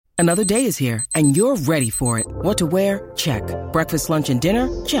Another day is here, and you're ready for it. What to wear? Check. Breakfast, lunch, and dinner?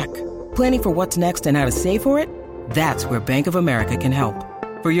 Check. Planning for what's next and how to save for it? That's where Bank of America can help.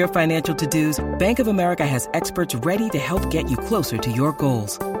 For your financial to-dos, Bank of America has experts ready to help get you closer to your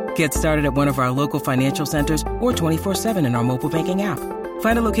goals. Get started at one of our local financial centers or 24/7 in our mobile banking app.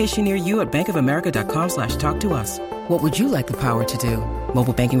 Find a location near you at bankofamerica.com/talktous. What would you like the power to do?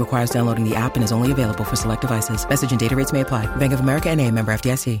 Mobile banking requires downloading the app and is only available for select devices. Message and data rates may apply. Bank of America N.A., member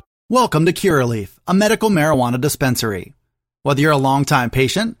FDIC. Welcome to Curaleaf, a medical marijuana dispensary. Whether you're a longtime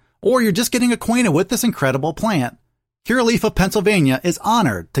patient or you're just getting acquainted with this incredible plant, Curaleaf of Pennsylvania is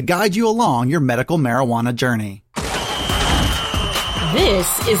honored to guide you along your medical marijuana journey.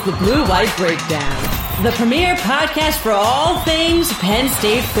 This is the Blue White Breakdown, the premier podcast for all things Penn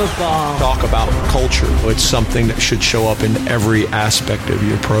State football. Talk about culture. It's something that should show up in every aspect of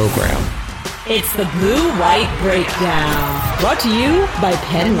your program. It's the Blue White Breakdown, brought to you by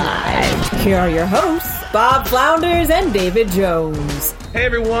Penn Live. Here are your hosts, Bob Flounders and David Jones. Hey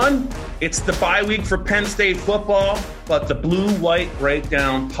everyone, it's the bye week for Penn State football, but the Blue White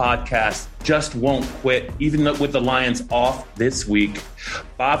Breakdown podcast just won't quit, even with the Lions off this week.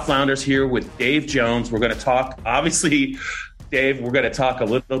 Bob Flounders here with Dave Jones. We're going to talk, obviously, Dave, we're going to talk a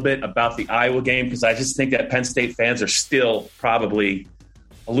little bit about the Iowa game because I just think that Penn State fans are still probably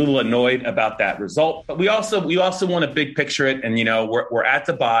a little annoyed about that result. But we also want to big picture it, and we're at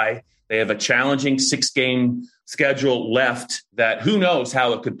the bye. They have a challenging 6-game schedule left that who knows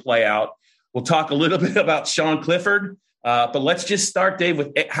how it could play out. We'll talk a little bit about Sean Clifford, but let's just start, Dave,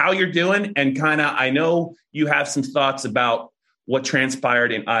 with how you're doing. And I know you have some thoughts about what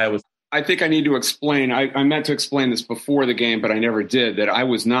transpired in Iowa. I think I need to explain. I meant to explain this before the game, but I never did, that I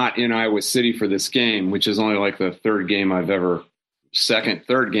was not in Iowa City for this game, which is only like the third game I've ever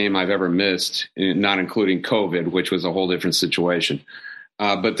missed, not including COVID, which was a whole different situation.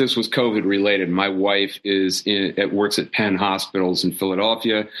 But this was COVID related. My wife works at Penn Hospitals in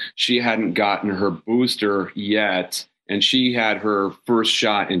Philadelphia. She hadn't gotten her booster yet, and she had her first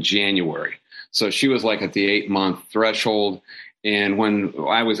shot in January. So she was like at the 8-month threshold. And when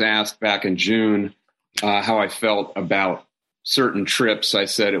I was asked back in June how I felt about certain trips, I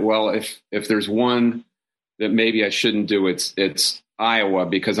said, well, if there's one that maybe I shouldn't do, it's Iowa,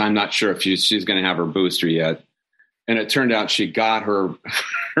 because I'm not sure if she's going to have her booster yet. And it turned out she got her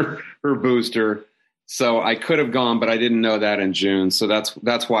booster. So I could have gone, but I didn't know that in June. So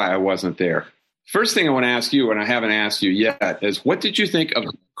that's why I wasn't there. First thing I want to ask you, and I haven't asked you yet, is what did you think of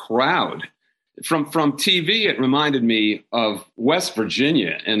the crowd? From TV, it reminded me of West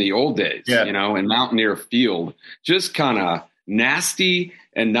Virginia in the old days, and Mountaineer Field. Just kind of nasty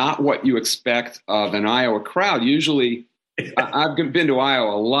and not what you expect of an Iowa crowd. Usually, I've been to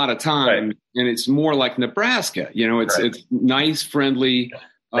Iowa a lot of time, and it's more like Nebraska. It's nice, friendly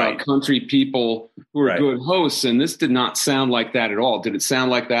country people who are good hosts, and this did not sound like that at all. Did it sound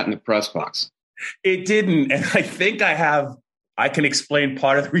like that in the press box? It didn't, and I think I can explain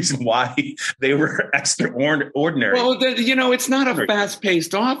part of the reason why they were extraordinary. Well, it's not a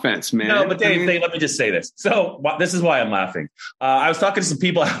fast-paced offense, man. No, but Dave, let me just say this. So this is why I'm laughing. I was talking to some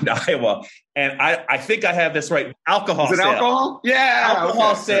people out in Iowa, and I think I have this right. Alcohol sales. Is it alcohol? Yeah.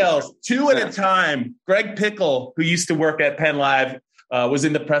 Alcohol sales, two at a time. Greg Pickle, who used to work at Penn Live, was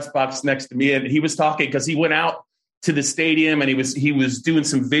in the press box next to me, and he was talking because he went out to the stadium, and he was doing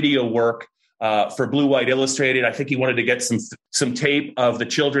some video work for Blue White Illustrated. I think he wanted to get some tape of the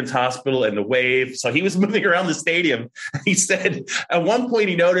Children's Hospital and the Wave. So he was moving around the stadium. He said at one point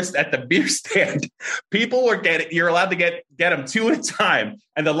he noticed at the beer stand, people were you're allowed to get them two at a time.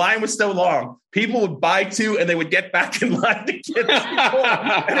 And the line was so long, people would buy two and they would get back in line to get more.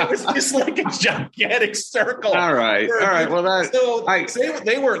 And it was just like a gigantic circle. All right. Well,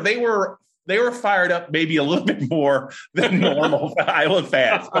 they were fired up maybe a little bit more than normal Iowa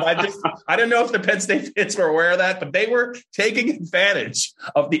fans. But I don't know if the Penn State fans were aware of that, but they were taking advantage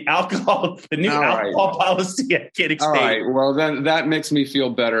of the new alcohol policy at Kinnick State. All right. Well, then that makes me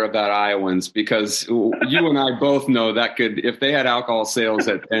feel better about Iowans, because you and I both know that if they had alcohol sales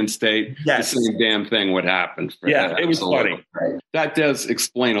at Penn State, the same damn thing would happen. It was funny. That does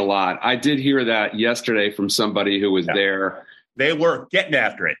explain a lot. I did hear that yesterday from somebody who was there. They were getting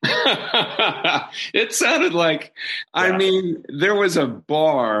after it. It sounded like, there was a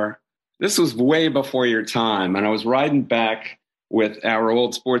bar. This was way before your time. And I was riding back with our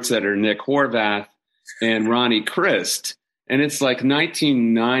old sports editor, Nick Horvath, and Ronnie Christ. And it's like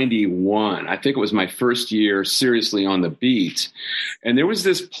 1991. I think it was my first year seriously on the beat. And there was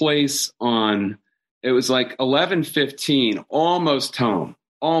this place it was like 11:15, almost home.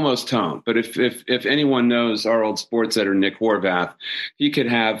 almost home. But if anyone knows our old sports editor, Nick Horvath, he could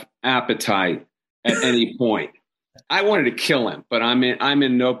have appetite at any point. I wanted to kill him, but I'm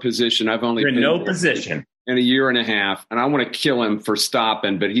in no position. I've only been in no position in a year and a half, and I want to kill him for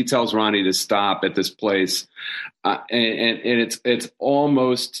stopping. But he tells Ronnie to stop at this place, and it's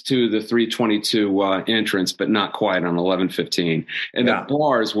almost to the 322 entrance, but not quite on 11:15. And the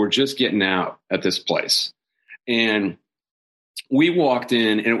bars were just getting out at this place, and we walked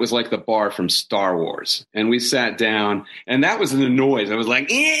in, and it was like the bar from Star Wars. And we sat down, and that was the noise. I was like,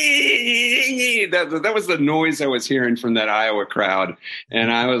 that was the noise I was hearing from that Iowa crowd.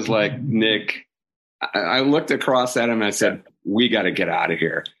 And I was like, Nick, I looked across at him, and I said, we got to get out of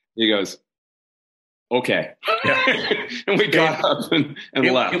here. He goes, okay. And we got up and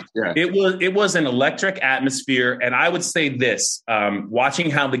left. It was an electric atmosphere. And I would say this, watching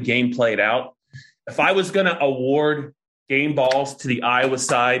how the game played out, if I was going to award game balls to the Iowa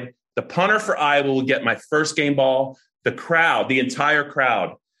side, the punter for Iowa would get my first game ball. The entire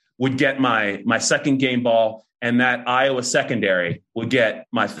crowd would get my second game ball, and that Iowa secondary would get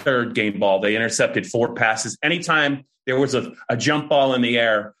my third game ball. They intercepted 4 passes. Anytime there was a jump ball in the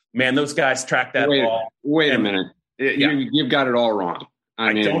air, man, those guys tracked that ball. Wait a minute. You've got it all wrong.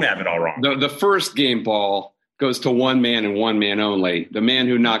 I don't have it all wrong. The first game ball goes to one man and one man only. The man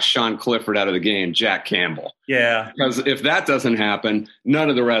who knocked Sean Clifford out of the game, Jack Campbell. Yeah. Because if that doesn't happen, none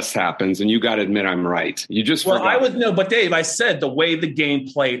of the rest happens. And you got to admit I'm right. You just forgot. But Dave, I said the way the game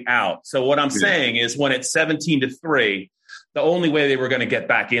played out. So what I'm saying is when it's 17-3, the only way they were going to get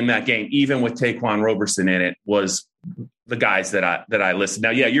back in that game, even with Taquan Roberson in it, was the guys that I listed.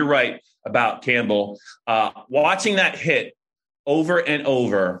 Now, you're right about Campbell. Watching that hit over and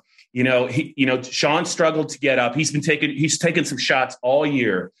over, Sean struggled to get up. He's taken some shots all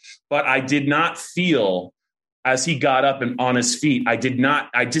year, but I did not feel as he got up and on his feet, I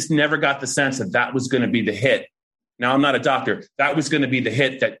just never got the sense that was going to be the hit. Now, I'm not a doctor. That was going to be the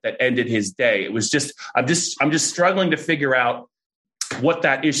hit that ended his day. It was just, I'm just struggling to figure out what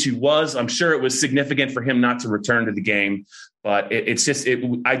that issue was. I'm sure it was significant for him not to return to the game, but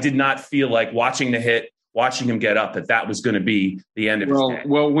I did not feel like watching the hit, watching him get up, that was going to be the end of his day.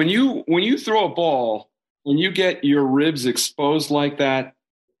 Well, when you throw a ball and you get your ribs exposed like that,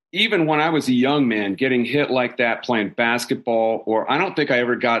 even when I was a young man, getting hit like that playing basketball, or I don't think I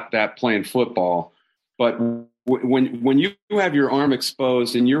ever got that playing football, but when you have your arm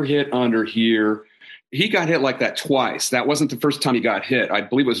exposed and you're hit under here, he got hit like that twice. That wasn't the first time he got hit. I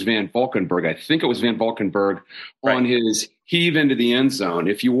believe it was Van Valkenburg. I think it was Van Valkenburg on his heave into the end zone.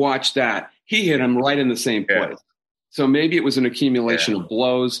 If you watch that, he hit him right in the same place. So maybe it was an accumulation of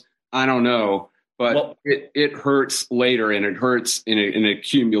blows. I don't know. But it hurts later, and it hurts in an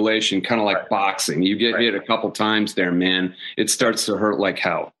accumulation, kind of like boxing. You get hit a couple times there, man. It starts to hurt like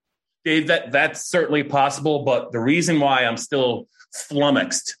hell. Dave, that's certainly possible. But the reason why I'm still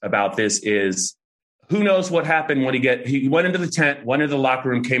flummoxed about this is who knows what happened when he went into the tent, went into the locker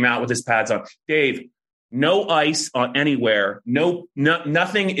room, came out with his pads on. Dave, no ice on anywhere.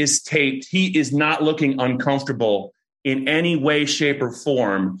 Nothing is taped. He is not looking uncomfortable in any way, shape, or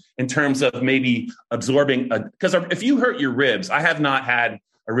form in terms of maybe absorbing because if you hurt your ribs, I have not had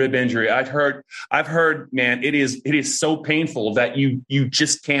a rib injury. I've heard, man, it is so painful that you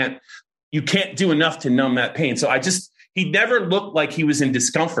just can't do enough to numb that pain. So he never looked like he was in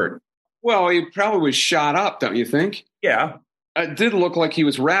discomfort. Well, he probably was shot up, don't you think? Yeah. It did look like he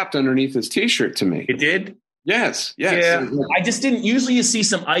was wrapped underneath his T-shirt to me. It did? Yes. Yeah. I just didn't. Usually you see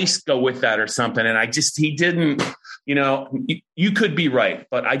some ice go with that or something. And he didn't, you could be right.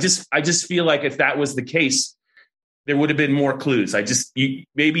 But I just feel like if that was the case, there would have been more clues.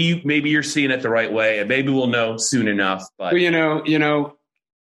 Maybe you're seeing it the right way, and maybe we'll know soon enough. But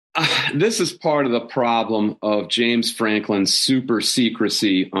this is part of the problem of James Franklin's super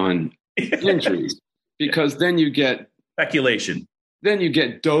secrecy on injuries, because then you get speculation. Then you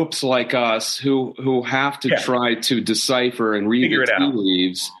get dopes like us who have to try to decipher and read the tea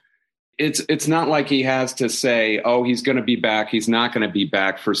leaves. It's not like he has to say, oh, he's going to be back, he's not going to be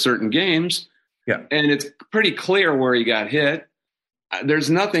back for certain games. Yeah. And it's pretty clear where he got hit.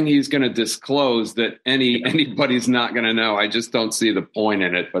 There's nothing he's going to disclose that anybody's not going to know. I just don't see the point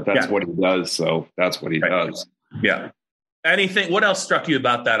in it, but that's what he does. So that's what he does. Yeah. Anything? What else struck you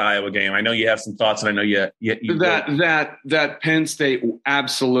about that Iowa game? I know you have some thoughts, and I know you that Penn State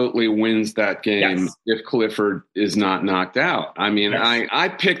absolutely wins that game if Clifford is not knocked out. I mean, I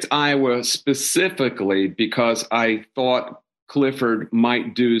picked Iowa specifically because I thought Clifford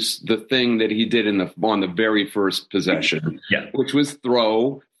might do the thing that he did on the very first possession, which was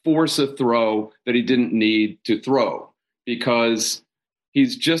force a throw that he didn't need to throw, because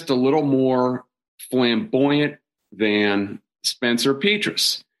he's just a little more flamboyant than Spencer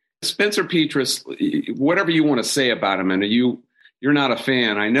Petras. Spencer Petras, whatever you want to say about him, and you're not a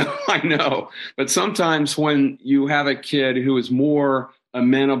fan, I know. But sometimes when you have a kid who is more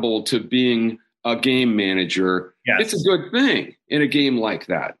amenable to being a game manager, It's a good thing in a game like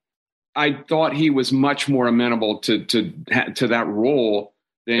that. I thought he was much more amenable to that role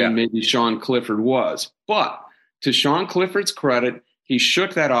than maybe Sean Clifford was. But to Sean Clifford's credit, he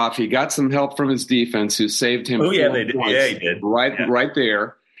shook that off. He got some help from his defense, who saved him. They did. Yeah, he did. Right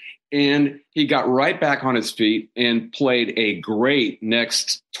there. And he got right back on his feet and played a great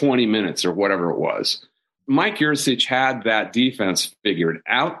next 20 minutes or whatever it was. Mike Yurcich had that defense figured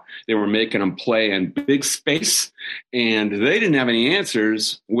out. They were making them play in big space, and they didn't have any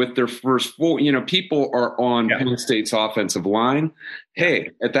answers with their first four. People are on Penn State's offensive line.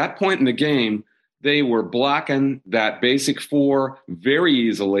 Hey, at that point in the game, they were blocking that basic four very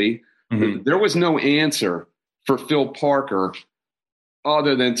easily. Mm-hmm. There was no answer for Phil Parker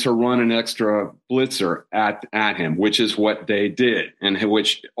other than to run an extra blitzer at him, which is what they did, and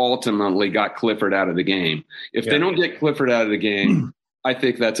which ultimately got Clifford out of the game. If they don't get Clifford out of the game, I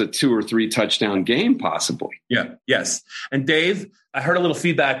think that's a 2 or 3 touchdown game possibly. Yeah. Yes. And Dave, I heard a little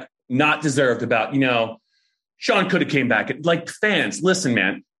feedback not deserved about, Sean could have came back. Like, fans, listen,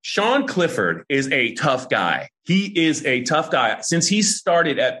 man, Sean Clifford is a tough guy. He is a tough guy. Since he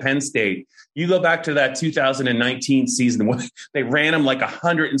started at Penn State, you go back to that 2019 season when they ran him like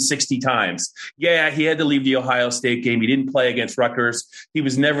 160 times. Yeah, he had to leave the Ohio State game. He didn't play against Rutgers. He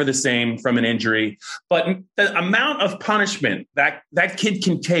was never the same from an injury. But the amount of punishment that kid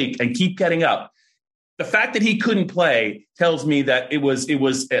can take and keep getting up, the fact that he couldn't play tells me that it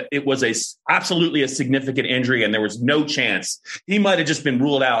was absolutely a significant injury, and there was no chance. He might have just been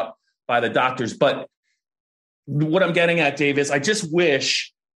ruled out by the doctors. But what I'm getting at, Dave, is I just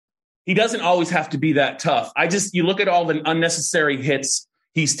wish he doesn't always have to be that tough. You look at all the unnecessary hits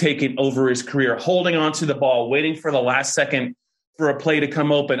he's taken over his career, holding on to the ball, waiting for the last second for a play to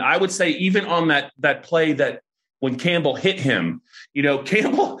come open. I would say even on that play that when Campbell hit him,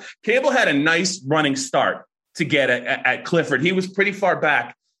 Campbell had a nice running start to get at Clifford. He was pretty far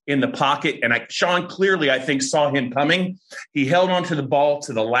back in the pocket, and Sean clearly, I think, saw him coming. He held on to the ball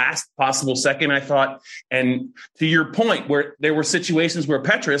to the last possible second, I thought. And to your point, where there were situations where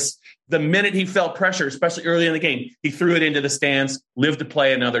Petras, the minute he felt pressure, especially early in the game, he threw it into the stands, lived to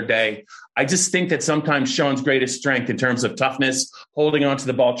play another day. I just think that sometimes Sean's greatest strength in terms of toughness, holding on to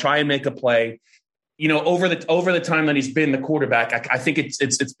the ball, try and make a play, over the time that he's been the quarterback, I think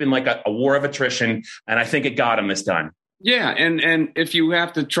it's been like a war of attrition, and I think it got him this time. Yeah, and if you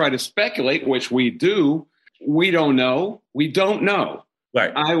have to try to speculate, which we do, we don't know. We don't know.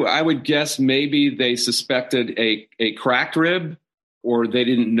 Right. I would guess maybe they suspected a cracked rib, or they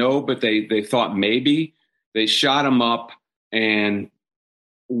didn't know, but they thought maybe. They shot him up and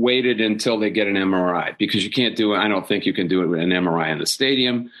waited until they get an MRI, because you can't do it. I don't think you can do it with an MRI in the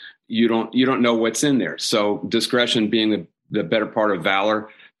stadium. You don't know what's in there. So discretion being the better part of valor,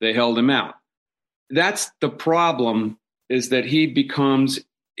 they held him out. That's the problem, is that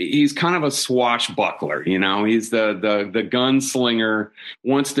he's kind of a swashbuckler. He's the gunslinger,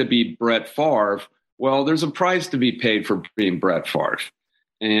 wants to be Brett Favre. Well, there's a price to be paid for being Brett Favre.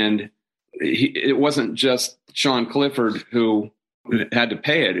 And it wasn't just Sean Clifford who had to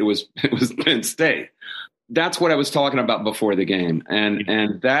pay it. It was Penn State. That's what I was talking about before the game.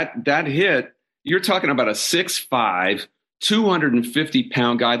 And that hit, you're talking about a 6'5",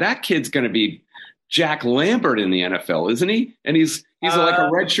 250-pound guy. That kid's going to be Jack Lambert in the NFL, isn't he? And he's like a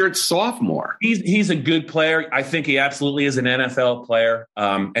redshirt sophomore. He's a good player. I think he absolutely is an NFL player.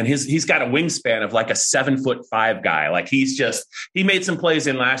 And he's got a wingspan of like a 7'5" guy. Like he made some plays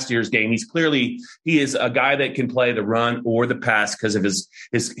in last year's game. He is a guy that can play the run or the pass because of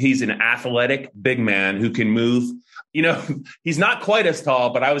he's an athletic big man who can move. He's not quite as tall,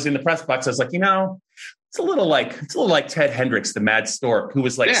 but I was in the press box. I was like, it's a little like Ted Hendricks, the Mad Stork, who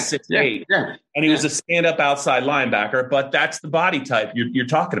was like 6'8", and he was a stand-up outside linebacker. But that's the body type you're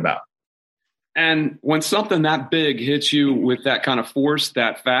talking about. And when something that big hits you with that kind of force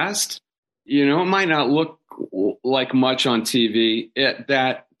that fast, it might not look like much on TV.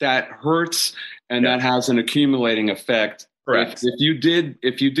 That hurts, and that has an accumulating effect. Correct. If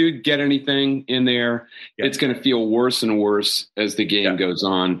you did get anything in there, it's going to feel worse and worse as the game goes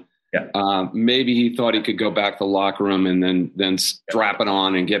on. Yeah. Maybe he thought he could go back to the locker room and then strap it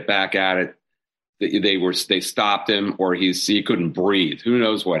on and get back at it. They stopped him, or he couldn't breathe. Who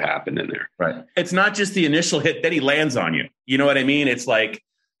knows what happened in there? Right. It's not just the initial hit that he lands on you. You know what I mean? It's like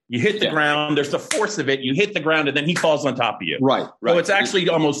You hit the ground. There's the force of it. You hit the ground, and then he falls on top of you. Right. So it's actually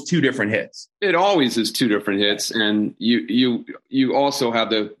almost two different hits. It always is two different hits, and you also have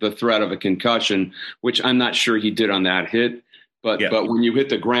the threat of a concussion, which I'm not sure he did on that hit. But when you hit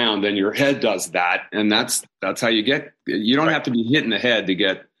the ground, then your head does that, and that's how you get. You don't have to be hit in the head to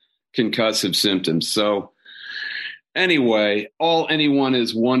get concussive symptoms. So anyway, all anyone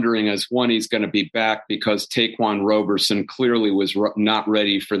is wondering is when he's going to be back, because Taquan Roberson clearly was not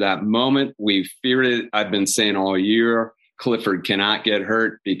ready for that moment. We feared it. I've been saying all year, Clifford cannot get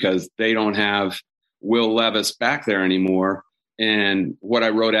hurt because they don't have Will Levis back there anymore. And what I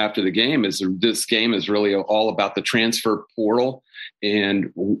wrote after the game is this game is really all about the transfer portal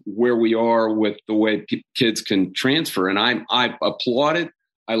and where we are with the way kids can transfer. And I applaud it.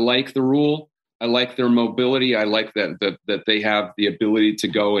 I like the rule. I like their mobility. I like that they have the ability to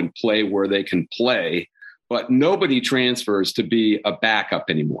go and play where they can play, but nobody transfers to be a backup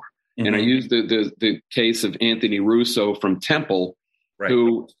anymore. Mm-hmm. And I used the case of Anthony Russo from Temple,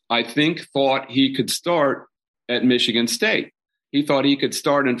 who I think thought he could start at Michigan State. He thought he could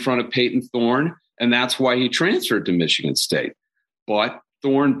start in front of Peyton Thorne, and that's why he transferred to Michigan State. But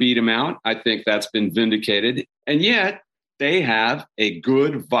Thorne beat him out. I think that's been vindicated. And yet they have a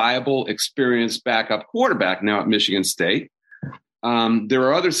good, viable, experienced backup quarterback now at Michigan State. There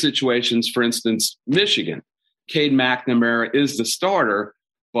are other situations, for instance, Michigan. Cade McNamara is the starter,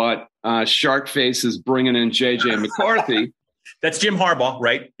 but Sharkface is bringing in J.J. McCarthy. That's Jim Harbaugh,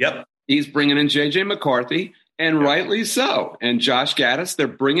 right? Yep. He's bringing in J.J. McCarthy, and rightly so. And Josh Gaddis, they're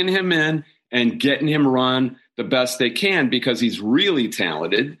bringing him in and getting him run the best they can because he's really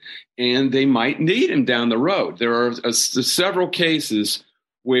talented, and they might need him down the road. There are several cases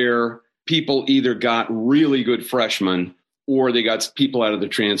where people either got really good freshmen or they got people out of the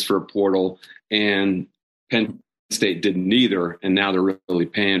transfer portal, and Penn State did neither, and now they're really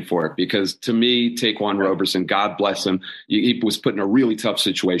paying for it. Because to me, Taquan Roberson, God bless him, he was put in a really tough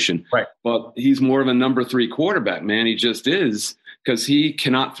situation. Right. But he's more of a number 3 quarterback, man. He just is, because he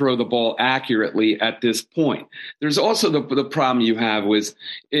cannot throw the ball accurately at this point. There's also the problem you have with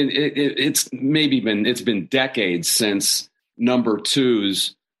it's been decades since number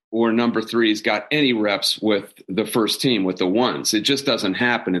 2s or number 3s got any reps with the first team, with the ones. It just doesn't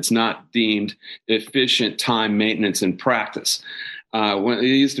happen. It's not deemed efficient time maintenance in practice. When they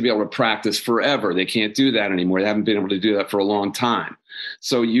used to be able to practice forever, they can't do that anymore. They haven't been able to do that for a long time.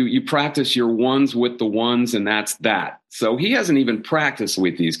 So you practice your ones with the ones, and that's that. So he hasn't even practiced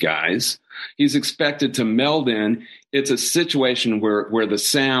with these guys. He's expected to meld in. It's a situation where the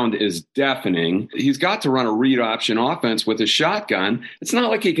sound is deafening. He's got to run a read option offense with a shotgun. It's not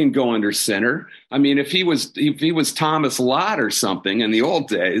like he can go under center. I mean, if he was Thomas Lott or something in the old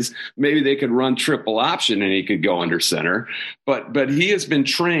days, maybe they could run triple option and he could go under center. But he has been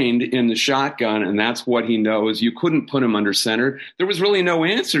trained in the shotgun, and that's what he knows. You couldn't put him under center. There was really no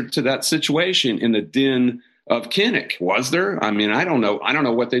answer to that situation in the din of Kinnick, was there? I mean, I don't know. I don't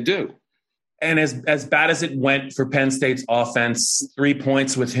know what they do. And as bad as it went for Penn State's offense, 3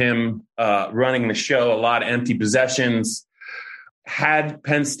 points with him running the show, a lot of empty possessions. Had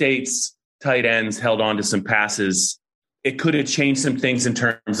Penn State's tight ends held on to some passes, it could have changed some things in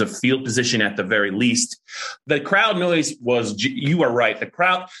terms of field position at the very least. The crowd noise was, you are right, the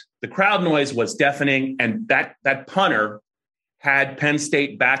crowd noise was deafening, and that punter had Penn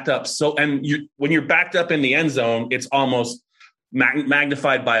State backed up. So, and when you're backed up in the end zone, it's almost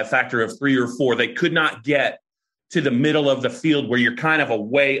magnified by a factor of 3 or 4. They could not get to the middle of the field where you're kind of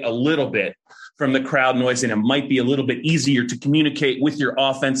away a little bit from the crowd noise, and it might be a little bit easier to communicate with your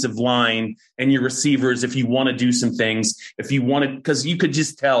offensive line and your receivers if you want to do some things, because you could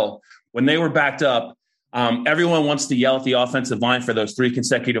just tell when they were backed up, everyone wants to yell at the offensive line for those 3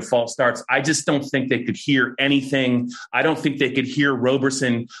 consecutive false starts. I just don't think they could hear anything. I don't think they could hear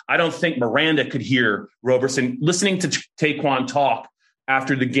Roberson. I don't think Miranda could hear Roberson. Listening to Taquan talk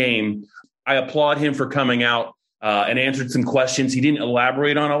after the game, I applaud him for coming out and answered some questions. He didn't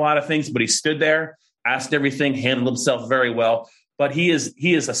elaborate on a lot of things, but he stood there, asked everything, handled himself very well. But he is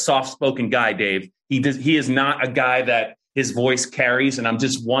a soft-spoken guy, Dave. He is not a guy that his voice carries, and I'm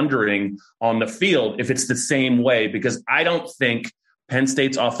just wondering on the field if it's the same way, because I don't think Penn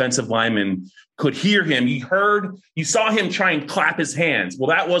State's offensive lineman could hear him. You saw him try and clap his hands.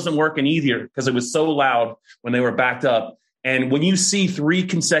 Well, that wasn't working either because it was so loud when they were backed up. And when you see 3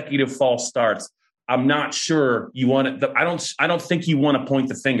 consecutive false starts, I'm not sure you want to. I don't think you want to point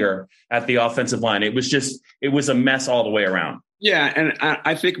the finger at the offensive line. It was a mess all the way around. Yeah, and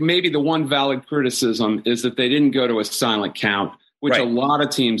I think maybe the one valid criticism is that they didn't go to a silent count which a lot of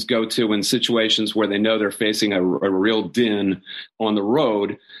teams go to in situations where they know they're facing a real din on the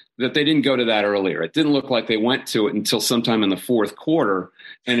road, that they didn't go to that earlier. It didn't look like they went to it until sometime in the fourth quarter,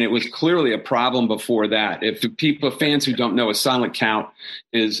 and it was clearly a problem before that. If the fans who don't know, a silent count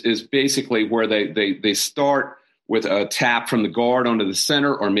is basically where they start with a tap from the guard onto the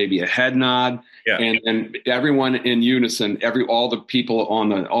center, or maybe a head nod, and everyone in unison, all the people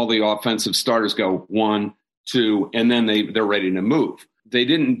all the offensive starters go 1, 2, and then they're ready to move. They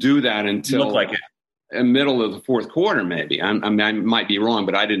didn't do that until middle of the fourth quarter, maybe. I might be wrong,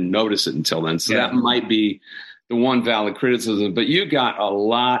 but I didn't notice it until then. So that might be the one valid criticism. But you got a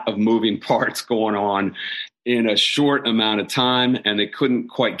lot of moving parts going on in a short amount of time, and they couldn't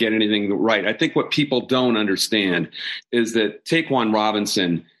quite get anything right. I think what people don't understand is that Taquan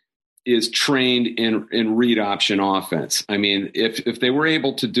Robinson is trained in read option offense. I mean, if they were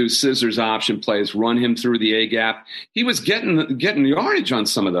able to do scissors option plays, run him through the A gap, he was getting yardage on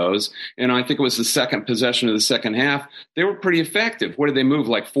some of those. And I think it was the second possession of the second half. They were pretty effective. What did they move?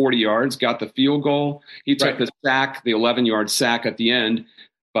 Like 40 yards, got the field goal. He took the sack, the 11-yard sack at the end.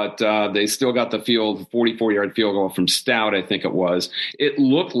 But they still got the 44-yard field goal from Stout, I think it was. It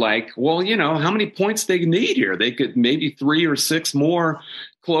looked like, well, how many points they need here? They could maybe 3 or 6 more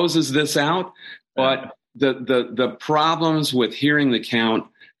closes this out. But the problems with hearing the count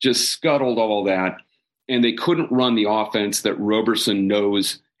just scuttled all that, and they couldn't run the offense that Roberson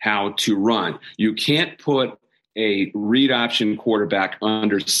knows how to run. You can't put a read option quarterback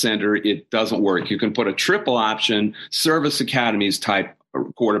under center. It doesn't work. You can put a triple option Service Academies type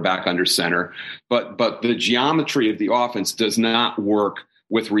quarterback under center, but the geometry of the offense does not work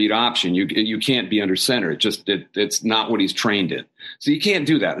with read option. You can't be under center. It's not what he's trained in. So you can't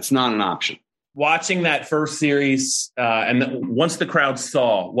do that. It's not an option. Watching that first series, once the crowd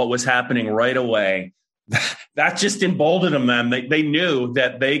saw what was happening right away, that just emboldened them. They knew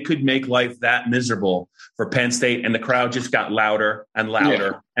that they could make life that miserable for Penn State, and the crowd just got louder and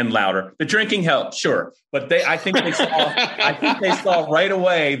louder and louder. The drinking helped, sure, but I think they saw right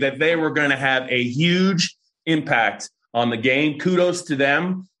away that they were going to have a huge impact on the game. Kudos to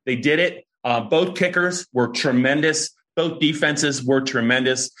them. They did it. Both kickers were tremendous. Both defenses were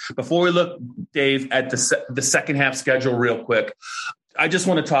tremendous. Before we look, Dave, at the second half schedule real quick, I just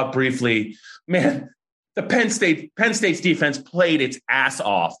want to talk briefly. Man, the Penn State's defense played its ass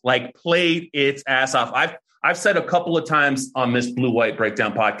off. I've said a couple of times on this Blue White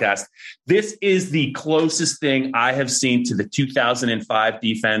Breakdown podcast, this is the closest thing I have seen to the 2005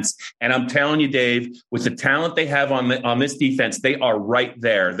 defense. And I'm telling you, Dave, with the talent they have on this defense, they are right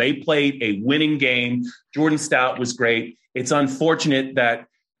there. They played a winning game. Jordan Stout was great. It's unfortunate that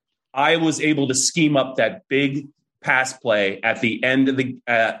I was able to scheme up that big pass play at the end of the,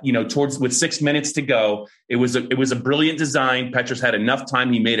 with 6 minutes to go. It was a brilliant design. Petras had enough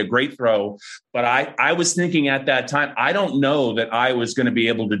time. He made a great throw. But I was thinking at that time, I don't know that I was going to be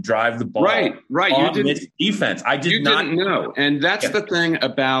able to drive the ball right. on this defense. You didn't know. And that's the thing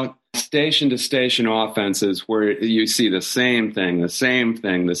about station-to-station offenses where you see the same thing.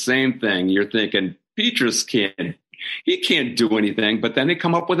 You're thinking, Petras can't do anything, but then they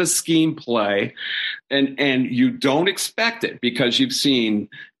come up with a scheme play and you don't expect it because you've seen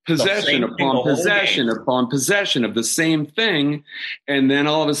possession upon possession of the same thing. And then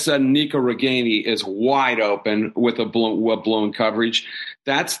all of a sudden, Nico Ragaini is wide open with a blown coverage.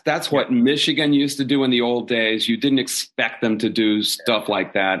 That's what Michigan used to do in the old days. You didn't expect them to do stuff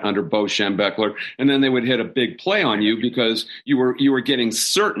like that under Bo Schembechler. And then they would hit a big play on you because you were getting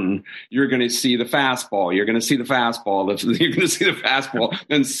certain you're going to see the fastball. You're going to see the fastball.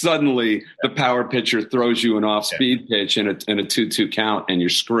 Then suddenly the power pitcher throws you an off-speed pitch in a 2-2 count and you're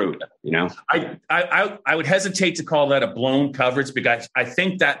screwed. I would hesitate to call that a blown coverage because I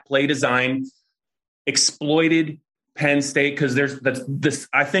think that play design exploited Penn State because there's this.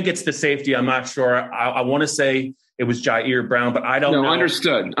 I think it's the safety. I'm not sure. I want to say it was Jair Brown, but I don't know.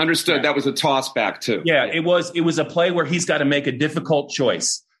 Understood. Yeah. That was a toss back too. Yeah, it was a play where he's got to make a difficult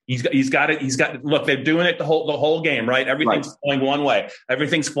choice. He's got. Look, they're doing it the whole game, right? Everything's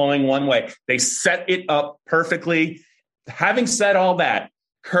flowing one way. They set it up perfectly. Having said all that,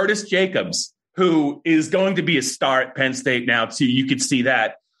 Curtis Jacobs, who is going to be a star at Penn State now too, you could see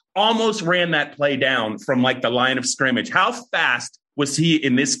that. Almost ran that play down from the line of scrimmage. How fast was he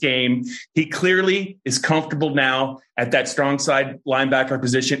in this game? He clearly is comfortable now at that strong side linebacker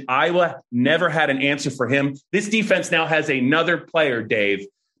position. Iowa never had an answer for him. This defense now has another player, Dave,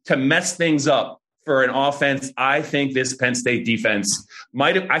 to mess things up for an offense. I think this Penn State defense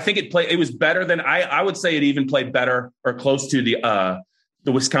it was better than I would say it even played better or close to the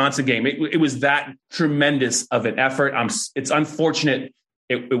the Wisconsin game. It was that tremendous of an effort. It's unfortunate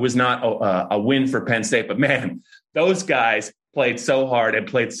it was not a win for Penn State, but man, those guys played so hard and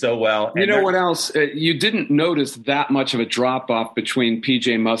played so well. You know what else? You didn't notice that much of a drop-off between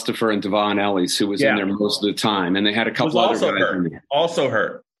P.J. Mustipher and Devon Ellis, who was in there most of the time. And they had a couple other guys in there. Also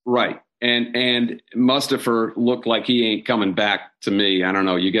hurt. Right. And Mustipher looked like he ain't coming back to me. I don't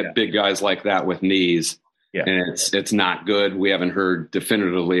know. You get big guys like that with knees, and it's not good. We haven't heard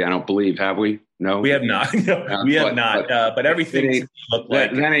definitively, I don't believe, have we? No, we have not. We have not. But everything looked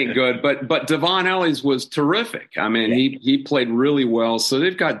like that ain't good. But Devon Ellis was terrific. I mean, he played really well. So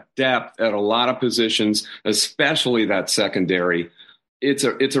they've got depth at a lot of positions, especially that secondary. It's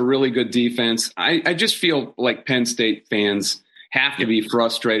a really good defense. I just feel like Penn State fans have to be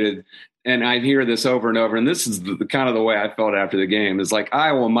frustrated. And I hear this over and over, and this is the kind of the way I felt after the game. Is like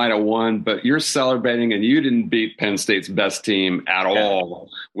Iowa might have won, but you're celebrating, and you didn't beat Penn State's best team at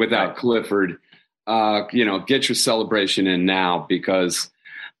all without Clifford. Get your celebration in now, because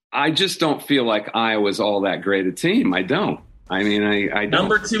I just don't feel like Iowa's all that great a team. I don't. I mean, I don't.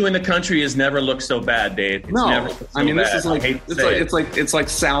 Number 2 in the country has never looked so bad, Dave. It's like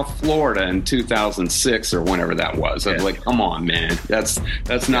South Florida in 2006 or whenever that was. I'm like, come on, man, that's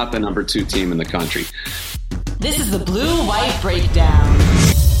not the number 2 team in the country. This is the Blue White Breakdown.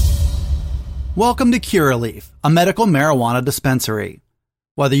 Welcome to Curaleaf, a medical marijuana dispensary.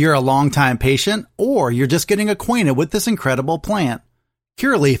 Whether you're a longtime patient or you're just getting acquainted with this incredible plant,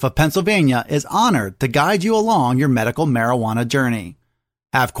 Curaleaf of Pennsylvania is honored to guide you along your medical marijuana journey.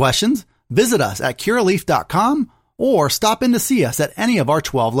 Have questions? Visit us at Curaleaf.com or stop in to see us at any of our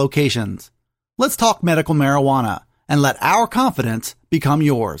 12 locations. Let's talk medical marijuana and let our confidence become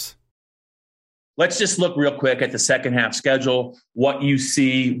yours. Let's just look real quick at the second half schedule, what you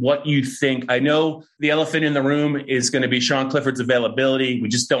see, what you think. I know the elephant in the room is going to be Sean Clifford's availability. We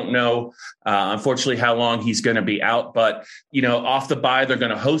just don't know, unfortunately, how long he's going to be out. But, off the bye, they're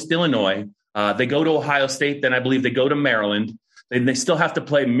going to host Illinois. They go to Ohio State. Then I believe they go to Maryland. They still have to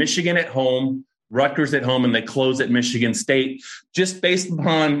play Michigan at home, Rutgers at home, and they close at Michigan State. Just based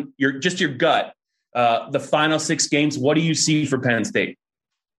upon your gut, the final 6 games, what do you see for Penn State?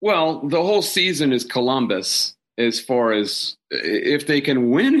 Well, the whole season is Columbus, as far as if they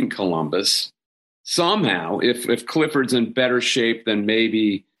can win in Columbus somehow, if Clifford's in better shape than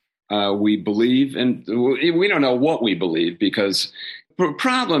maybe we believe. And we don't know what we believe, because the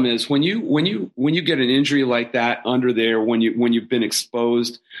problem is when you get an injury like that under there, when you've been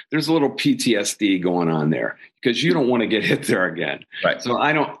exposed, there's a little PTSD going on there, because you don't want to get hit there again. Right. So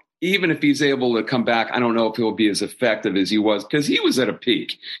even if he's able to come back, I don't know if he'll be as effective as he was, because he was at a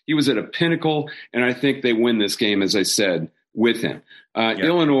peak. He was at a pinnacle, and I think they win this game, as I said, with him.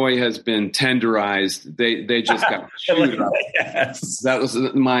 Illinois has been tenderized. They just got chewed up. Yes. That was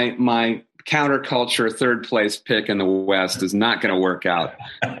my counterculture third place pick in the West is not going to work out.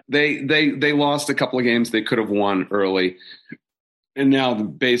 They lost a couple of games they could have won early. And now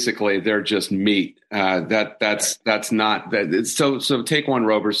basically they're just meat. That's not that. So Taquan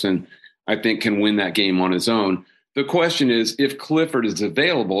Roberson, I think, can win that game on his own. The question is, if Clifford is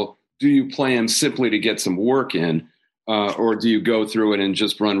available, do you play him simply to get some work in, or do you go through it and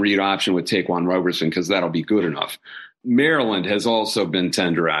just run read option with Taquan Roberson, because that'll be good enough? Maryland has also been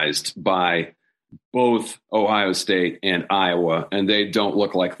tenderized by both Ohio State and Iowa, and they don't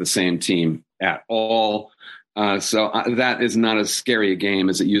look like the same team at all. So that is not as scary a game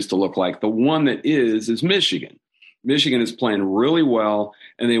as it used to look like. The one that is Michigan. Michigan is playing really well,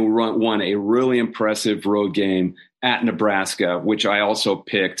 and they won a really impressive road game at Nebraska, which I also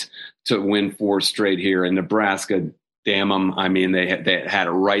picked to win 4 straight here. And Nebraska, damn them. I mean, they had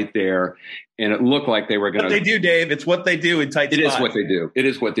it right there. And it looked like they were going to. What they do, Dave. It's what they do in tight spots. It is what they do. It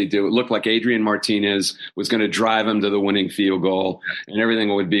is what they do. It looked like Adrian Martinez was going to drive them to the winning field goal, and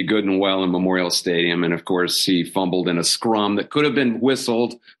everything would be good and well in Memorial Stadium. And, of course, he fumbled in a scrum that could have been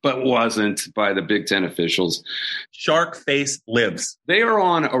whistled, but wasn't, by the Big Ten officials. Shark face lives. They are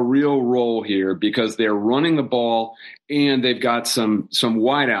on a real roll here, because they're running the ball, and they've got some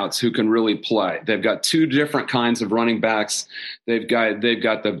wideouts who can really play. They've got 2 different kinds of running backs. They've got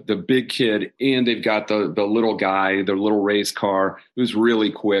the big kid, and they've got the little guy, the little race car, who's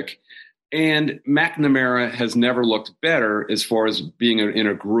really quick. And McNamara has never looked better as far as being in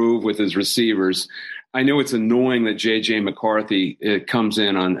a groove with his receivers. I know it's annoying that J.J. McCarthy comes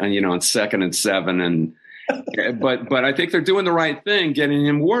in on 2nd and 7, but I think they're doing the right thing, getting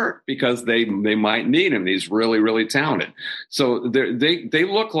him work, because they might need him. He's really, really talented. So they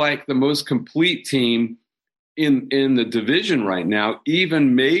look like the most complete team in the division right now,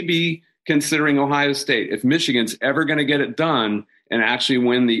 even maybe considering Ohio State. If Michigan's ever going to get it done and actually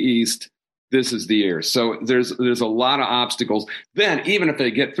win the East, this is the year. So there's a lot of obstacles. Then even if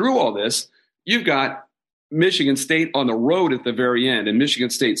they get through all this, you've got Michigan State on the road at the very end, and Michigan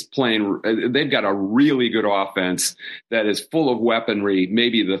State's playing. They've got a really good offense that is full of weaponry,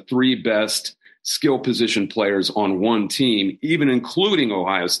 maybe the 3 best skill position players on one team, even including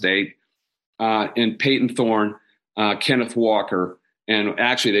Ohio State, and Peyton Thorne, Kenneth Walker. And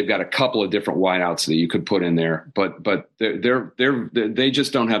actually, they've got a couple of different wideouts that you could put in there, but they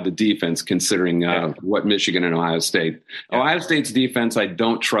just don't have the defense considering what Michigan and Ohio State. Yeah. Ohio State's defense, I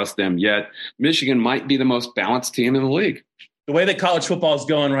don't trust them yet. Michigan might be the most balanced team in the league. The way that college football is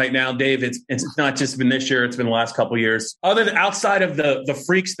going right now, Dave, it's not just been this year; it's been the last couple of years. Other than outside of the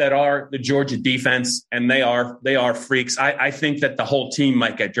freaks that are the Georgia defense, and they are freaks. I think that the whole team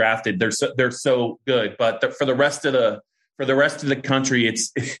might get drafted. They're so good, but for the rest of the country,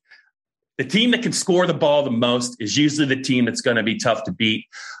 it's the team that can score the ball the most is usually the team that's going to be tough to beat.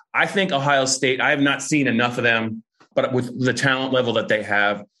 I think Ohio State, I have not seen enough of them, but with the talent level that they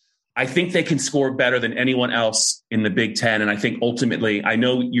have, I think they can score better than anyone else in the Big Ten. And I think ultimately, I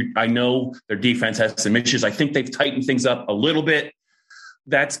know their defense has some issues. I think they've tightened things up a little bit.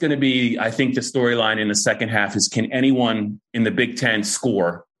 That's going to be, I think, the storyline in the second half is, can anyone in the Big Ten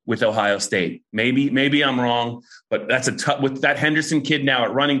score with Ohio State? Maybe I'm wrong, but that's with that Henderson kid now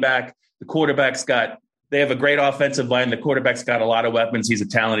at running back. The quarterback's they have a great offensive line. The quarterback's got a lot of weapons. He's a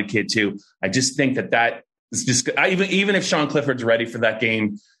talented kid too. I just think that is just, even if Sean Clifford's ready for that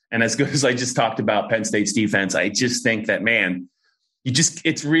game, and as good as I just talked about Penn State's defense, I just think that, man, you just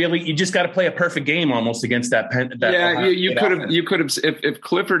got to play a perfect game almost against that Penn. You could have if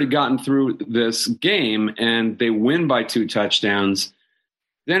Clifford had gotten through this game and they win by 2 touchdowns,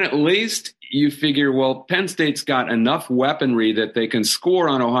 then at least you figure, well, Penn State's got enough weaponry that they can score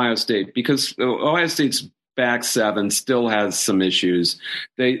on Ohio State, because Ohio State's back 7 still has some issues.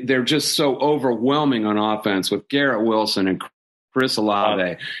 They're just so overwhelming on offense with Garrett Wilson and Chris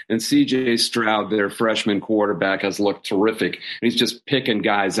Olave, and C.J. Stroud, their freshman quarterback, has looked terrific. He's just picking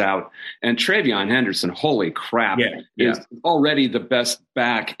guys out. And TreVeyon Henderson, holy crap, is already the best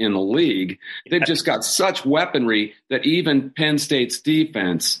back in the league. They've just got such weaponry that even Penn State's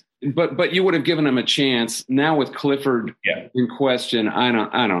defense, but you would have given them a chance. Now with Clifford in question,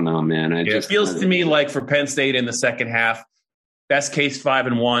 I don't know, man. It feels to me like for Penn State in the second half, best case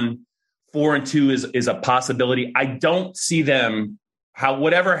 5-1. 4-2 is a possibility. I don't see them,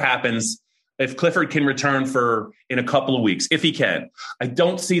 whatever happens, if Clifford can return in a couple of weeks, if he can, I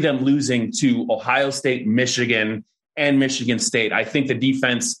don't see them losing to Ohio State, Michigan, and Michigan State. I think the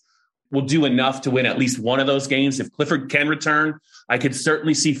defense will do enough to win at least one of those games. If Clifford can return, I could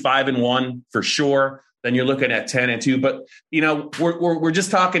certainly see 5-1 for sure. Then you're looking at 10-2. But, we're just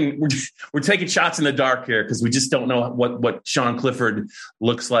talking, we're taking shots in the dark here because we just don't know what Sean Clifford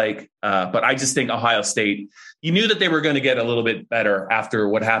looks like. But I just think Ohio State, you knew that they were going to get a little bit better after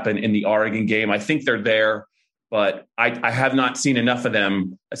what happened in the Oregon game. I think they're there, but I have not seen enough of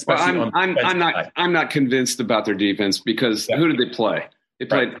them, especially I'm not convinced about their defense, because who did they play? They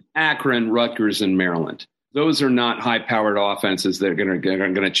played Akron, Rutgers, and Maryland. Those are not high-powered offenses that are going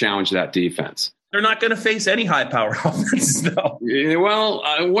to challenge that defense. They're not going to face any high-powered offenses, though.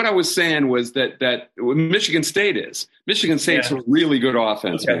 Well, what I was saying was that Michigan State is. Michigan State's a really good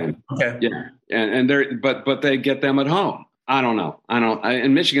offense, man. Okay. Yeah, and they're but they get them at home. I don't know.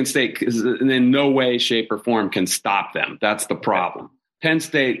 And Michigan State is in no way, shape, or form can stop them. That's the problem. Penn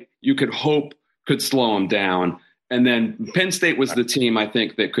State, you could hope, could slow them down. And then Penn State was the team, I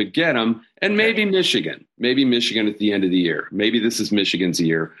think, that could get them. And maybe Michigan at the end of the year. Maybe this is Michigan's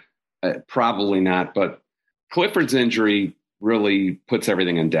year. Probably not, but Clifford's injury really puts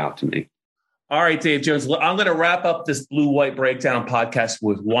everything in doubt to me. All right, Dave Jones, I'm going to wrap up this Blue White Breakdown podcast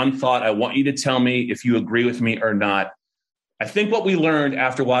with one thought. I want you to tell me if you agree with me or not. I think what we learned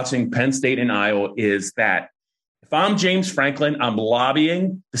after watching Penn State and Iowa is that if I'm James Franklin, I'm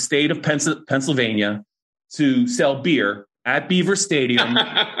lobbying the state of Pennsylvania to sell beer at Beaver Stadium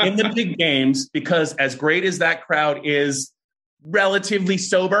in the big games, because as great as that crowd is relatively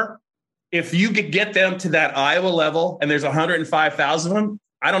sober, if you could get them to that Iowa level and there's 105,000 of them,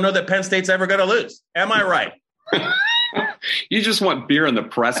 I don't know that Penn State's ever going to lose. Am I right? You just want beer in the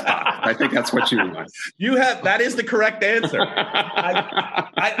press box. I think that's what you want. That is the correct answer.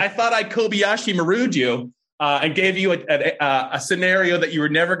 I thought I Kobayashi Maru'd you and gave you a scenario that you were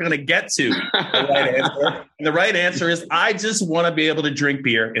never going to get to. The right answer. And the right answer is, I just want to be able to drink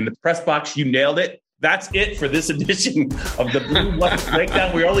beer in the press box. You nailed it. That's it for this edition of the Blue White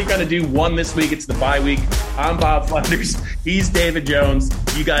Breakdown. We're only going to do one this week. It's the bye week. I'm Bob Flanders. He's David Jones.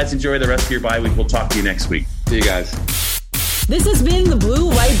 You guys enjoy the rest of your bye week. We'll talk to you next week. See you guys. This has been the Blue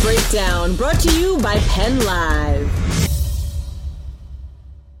White Breakdown, brought to you by Penn Live.